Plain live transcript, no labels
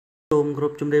សូមគោរ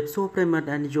ពជំរាបសួរប្រិយមិត្ត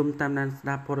ដែលនិយមតាមដានស្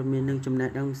ដាប់ព័ត៌មាននិងចំណេះ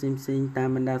ដឹងផ្សេងៗតាម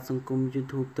បណ្ដាសង្គម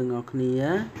YouTube ទាំងអស់គ្នា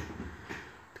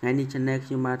ថ្ងៃនេះ Channel ខ្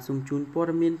ញុំបាទសូមជូនព័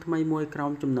ត៌មានថ្មីមួយក្រោ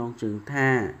មចំណងជើងថា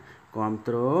គាំ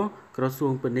ទ្រក្រសួ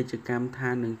ងពាណិជ្ជកម្មថា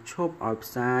នឹងឈប់ឲ្យផ្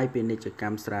សាយពាណិជ្ជក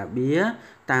ម្មស្រាបៀរ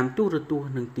តាមទូរទស្ស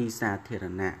ន៍និងទីសាធារ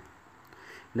ណៈ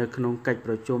នៅក្នុងកិច្ច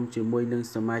ប្រជុំជាមួយនឹង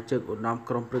សមាជិកឧត្តម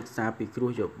ក្រុមប្រឹក្សាពិគ្រោះ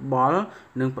យោបល់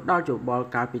និងផ្ដល់យោបល់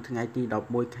កាលពីថ្ងៃទី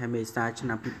11ខែមេសាឆ្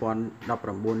នាំ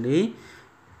2019នេះ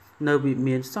នៅវិ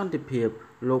មានសន្តិភាព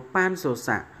លោកប៉ានសូ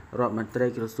សាក់រដ្ឋមន្ត្រី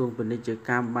ក្រសួងពាណិជ្ជ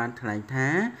កម្មបានថ្លែងថា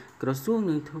ក្រសួង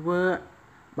នឹងធ្វើ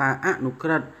បានអនុក្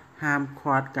រឹត្យហាម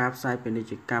ឃាត់ការផ្សាយពាណិជ្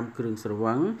ជកម្មគ្រឿងស្រ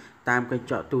វឹងតាមកញ្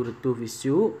ចក់ទូរទស្សន៍វិទ្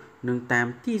យុនិងតាម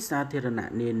ទីសាធារណៈ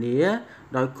នានា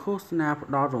ដោយឃោសនាផ្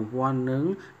ដល់រង្វាន់និង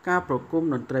ការប្រគំ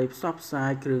តន្ត្រីផ្សព្វផ្សា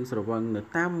យគ្រឿងស្រវឹងនៅ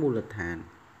តាមមូលដ្ឋាន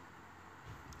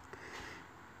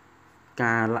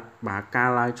ការ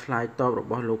ឡើងឆ្លើយតបរ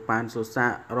បស់លោកប៉ានសូសា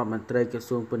រដ្ឋមន្ត្រីក្រ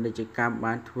សួងពាណិជ្ជកម្ម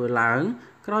បានធ្វើឡើង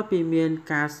ក្រោយពីមាន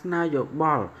ការស្នើយោប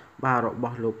ល់រប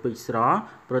ស់លោកពេជ្រស្រស់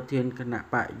ប្រធានគណៈ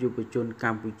បកយុវជនក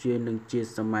ម្ពុជានិងជា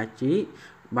សមាជិ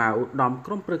កឧត្តម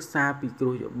ក្រុមប្រឹក្សាពិគ្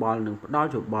រោះយោបល់និងផ្ដល់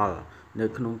យោបល់នៅ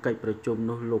ក្នុងកិច្ចប្រជុំ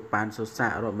នោះលោកប៉ានសូសា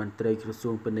រដ្ឋមន្ត្រីក្រសួ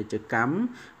ងពាណិជ្ជកម្ម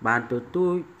បានទ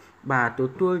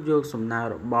ទួលយកសំណើ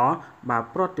របស់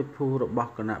ប្រតិភូរប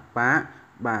ស់គណៈប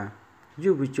ក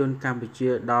យុវជនកម្ពុជា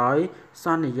ដោយស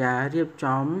ន្យារៀប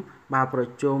ចំប្រ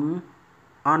ជុំ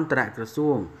អន្តរក្រ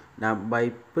សួងដើម្បី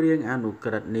ព្រៀងអនុ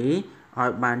ក្រឹត្យនេះឲ្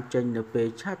យបានចេញនៅពេល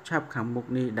ឆាប់ខាងមុខ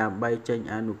នេះដើម្បីចេញ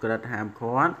អនុក្រឹត្យហាម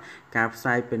ឃាត់ការផ្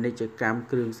សាយពាណិជ្ជកម្ម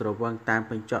គ្រឿងស្រវឹងតាម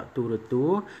កញ្ចក់ទូរទស្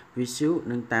សន៍វិទ្យុ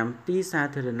និងតាមទីសា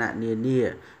ធារណៈនានា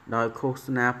ដោយឃោស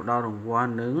នាផ្ដល់រង្វា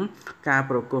ន់និងការ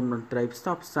ប្រគំតន្ត្រីផ្ស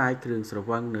ព្វផ្សាយគ្រឿងស្រ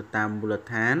វឹងនៅតាមមូល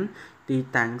ដ្ឋានទី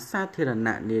តាំងសាធារ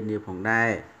ណៈនានាផងដែ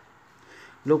រ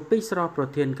លោកពេជ្រស្រស់ប្រ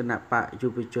ធានគណៈបកយុ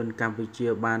វជនកម្ពុជា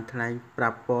បានថ្លែងប្រា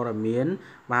ប់ព័ត៌មាន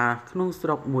ក្នុងស្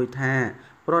រុកមួយថា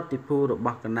ប្រតិភូរប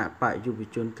ស់គណៈបកយុវ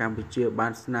ជនកម្ពុជាបា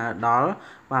នស្នើដល់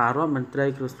រដ្ឋមន្ត្រី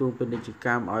ក្រសួងពាណិជ្ជក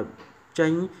ម្មឲ្យចេ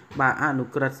ញអនុ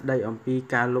ក្រឹត្យស្ដីអំពី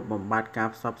ការលុបបំបាត់ការ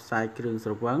ផ្សព្វផ្សាយគ្រឿង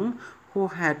ស្រវឹងហួស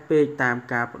ហេតុពេកតាម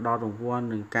ការផ្ដល់រង្វាន់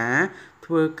និងការ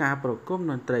ធ្វើការប្រគំ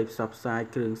តន្ត្រីផ្សព្វផ្សាយ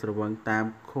គ្រឿងស្រវឹងតាម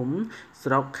ឃុំ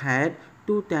ស្រុកខេត្ត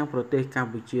ទូទាំងប្រទេសក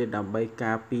ម្ពុជាដើម្បី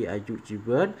ការពារអាយុជី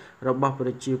វិតរបស់ប្រ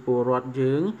ជាពលរដ្ឋ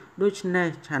យើងដូច្នេះ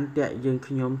ឆន្ទៈយើង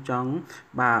ខ្ញុំចង់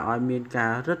ឲ្យមានកា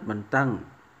ររឹតបន្តឹង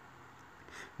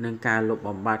នឹងការលុប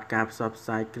បំបាត់ការផ្សព្វផ្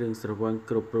សាយគ្រឿងស្រវឹង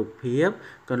គ្រប់រូបភាព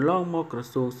កន្លងមកក្រ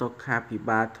សួងសុខាភិ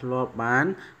បាលធ្លាប់បាន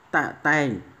តាក់តែង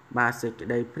សេចក្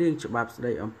តីព្រាងច្បាប់ស្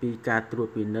តីអំពីការត្រួត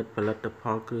ពិនិត្យផលិតផ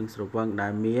លគ្រឿងស្រវឹងដែ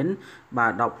លមាន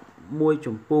11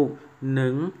ជំពូកនិ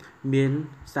ងមាន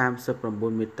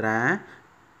39មាត្រា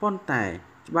ប៉ុន្តែ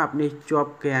ច្បាប់នេះជា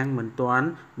ប់គាំងមិនទាន់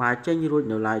ចេញរួច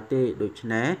នៅឡើយទេដូច្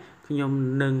នេះខ្ញុំ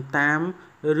នឹងតាម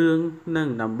រឿងនឹង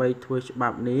ដើម្បីធ្វើច្បា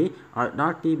ប់នេះឲ្យដ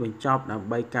ល់ទីបញ្ចប់ដើម្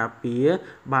បីការពារ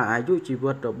អាយុជី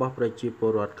វិតរបស់ប្រជាពល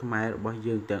រដ្ឋខ្មែររបស់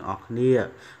យើងទាំងអស់គ្នា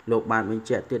លោកបានបញ្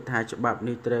ជាក់ទៀតថាច្បាប់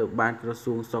នេះត្រូវបានក្រ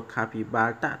សួងសុខាភិបាល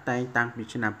តាក់តែងតាំងពី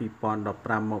ឆ្នាំ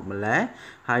2015មកម្ល៉េះ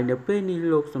ហើយនៅពេលនេះ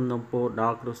លោកសំណូមពរដ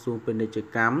ល់ក្រសួងពាណិជ្ជ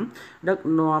កម្មដឹក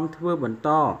នាំធ្វើបន្ត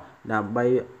ដើម្បី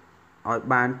ឲ្យ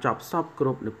បានចប់សពគ្រ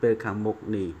ប់នៅពេលខាងមុខ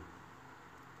នេះ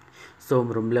សូម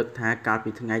រំលឹកថាកាល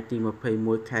ពីថ្ងៃទី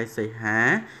21ខែសីហា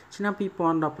ឆ្នាំ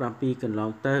2017កន្ល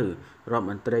ងទៅរដ្ឋ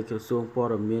មន្ត្រីក្រសួងព័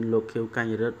ត៌មានលោកខៀវកញ្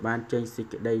ញរិទ្ធបានចេញសេច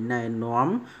ក្តីណែនាំ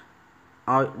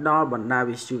ឲ្យដល់បណ្ដា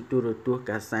វិទ្យុទូរទស្សន៍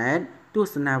កាសែតទ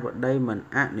ស្សនាវដ្តីមិន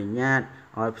អនុញ្ញាត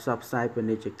ឲ្យផ្សព្វផ្សាយពា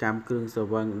ណិជ្ជកម្មគ្រឿងស្រ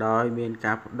វឹងដោយមាន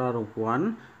ការផ្ដល់រង្វាន់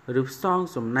ឬផ្សង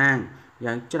សំណាង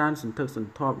យ៉ាងច្រើនសន្ធឹកស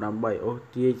ន្ធាប់ដើម្បីអូស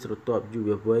ទាញស្រទាប់យុ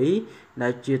វវ័យដែ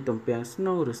លជាទំពាំងស្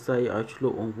នូលឫស្សីឲ្យឆ្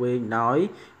លុះអង្វែងដោយ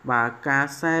ការ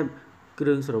សេពគ្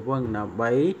រឿងស្រវឹងដើម្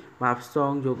បីផ្ស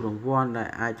ងយករង្វាន់ដែល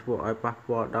អាចធ្វើឲ្យប៉ះ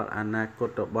ពាល់ដល់អនាគត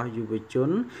របស់យុវជន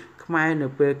ខ្មែរនៅ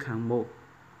ពេលខាងមុខ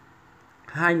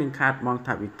ហើយនឹងខាតបង់ថ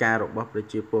វិការបស់ប្រ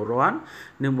ជាពលរដ្ឋ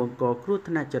និងបង្កគ្រោះ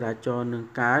ថ្នាក់ចរាចរណ៍នឹង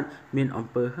កើតមានអំ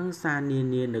ពើហិង្សានា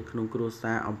នានៅក្នុងគ្រួ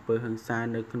សារអំពើហិង្សា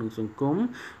នៅក្នុងសង្គម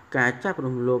ការចាប់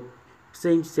រំលោភផ្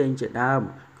សេងជាដើម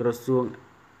ក្រ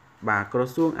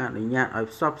សួងអនុញ្ញាតឲ្យ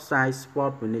ផ្សព្វផ្សាយស្ព័ត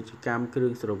ពាណិជ្ជកម្មគ្រឿ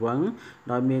ងស្រវឹង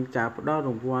ដោយមានការផ្ដល់រ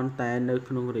ង្វាន់តែនៅ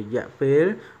ក្នុងរយៈពេល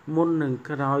មុននិង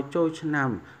ក្រោយចូលឆ្នាំ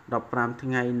15ថ្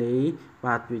ងៃនេះ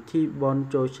ពិធីបុណ្យ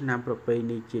ចូលឆ្នាំប្រពៃ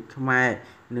ណីជាតិខ្មែរ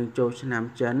និងចូលឆ្នាំ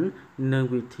ចិននិង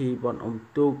ពិធីបុណ្យអុំ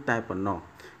ទូកតែប៉ុណ្ណោះ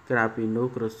ក្រៅពីនោះ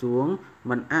ក្រសួង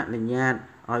មិនអនុញ្ញាត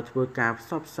ឲ្យធ្វើការផ្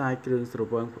សព្វផ្សាយគ្រឿងស្រ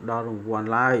វឹងផ្ដល់រង្វាន់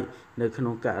ឡើយនៅក្នុ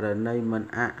ងករណីមិន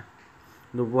អ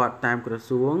នុវត្តតាមក្រ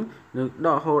សួងនឹងដ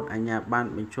កហូតអាជ្ញាប័ណ្ណ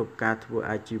បញ្ឈប់ការធ្វើ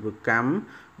អាជីវកម្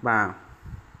ម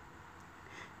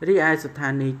រីឯស្ថា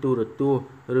នីយទូរទស្សន៍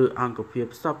ឬអង្គភាព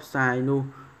ផ្សព្វផ្សាយនោះ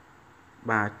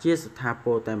បាទជាស្ថាព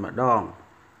រតែម្ដង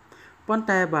ប៉ុន្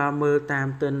តែបើមើលតាម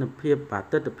ទិដ្ឋភាព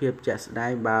ទិដ្ឋភាពជាក់ស្ដែ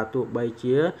ងបើទោះបី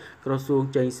ជាក្រសួង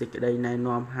ចេញសេចក្តីណែ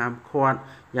នាំហាមឃាត់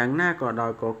យ៉ាងណាក៏ដោ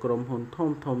យក៏ក្រុមហ៊ុន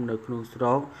ធំនៅក្នុងស្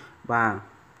រុកបាទ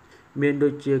មានដូ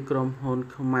ចជាក្រុមហ៊ុន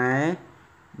ខ្មែរ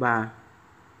បាទ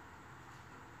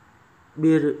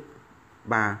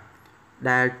បាទ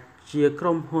ដែលជាក្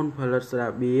រុមហ៊ុនផលិតស្រា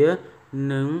បៀរ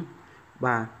និង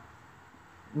បាទ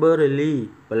Burley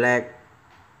Black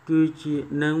គឺជា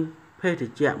នឹងភេស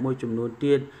ជ្ជៈមួយចំនួន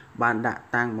ទៀតបានដាក់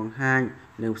តាំងបង្ហាញ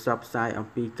និងផ្សព្វផ្សាយអំ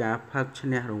ពីការផឹកឈ្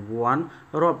នះរង្វាន់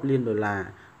រាប់លានដុល្លារ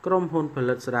ក្រុមហ៊ុនផ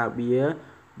លិតស្រាបៀរ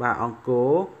បាទអង្គ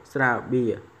រស្រាបៀ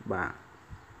របាទ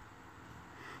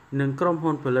និងក្រុម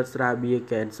ហ៊ុនផលិតស្រាបៀរ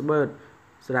Kensbert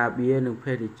ស្រាបៀរនិង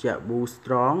ភេសជ្ជៈ Boo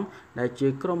Strong ដែលជា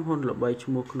ក្រុមហ៊ុនល្បីឈ្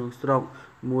មោះក្នុងស្រុក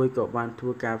មួយក៏បានធ្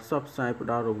វើការផ្សព្វផ្សាយផ្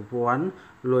ដល់រង្វាន់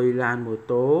លុយឡានម៉ូ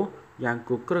តូយ៉ាង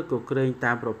គគ្រឹកគគ្រេង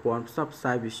តាមប្រព័ន្ធផ្សព្វផ្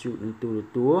សាយវិទ្យុនិងទូរ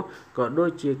ទស្សន៍ក៏ដូ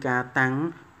ចជាការតាំង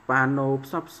ប៉ាណូ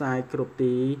ផ្សព្វផ្សាយគ្រប់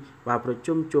ទីបាទប្រ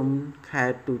ជុំជុំខេ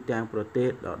ត្តទូទាំងប្រទេស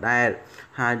ដដែល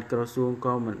ហើយក្រសួង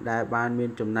ក៏មិនដែលបានមា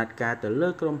នចំណាត់ការទៅលើ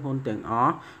ក្រុមហ៊ុនទាំងអ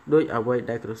ស់ដោយអ្វី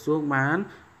ដែលក្រសួងបាន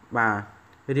បាទ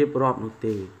រៀបរាប់នោះ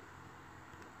ទេ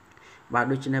បាទ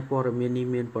ដូច្នេះព័ត៌មាននេះ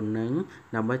មានប៉ុណ្ណឹង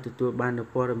ដើម្បីទទួលបាននូវ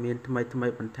ព័ត៌មានថ្មី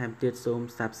បន្ថែមទៀតសូម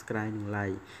Subscribe និង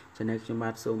Like ចំណែកខ្ញុំ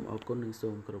បាទសូមអរគុណនិងសូ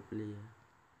មគោរពលា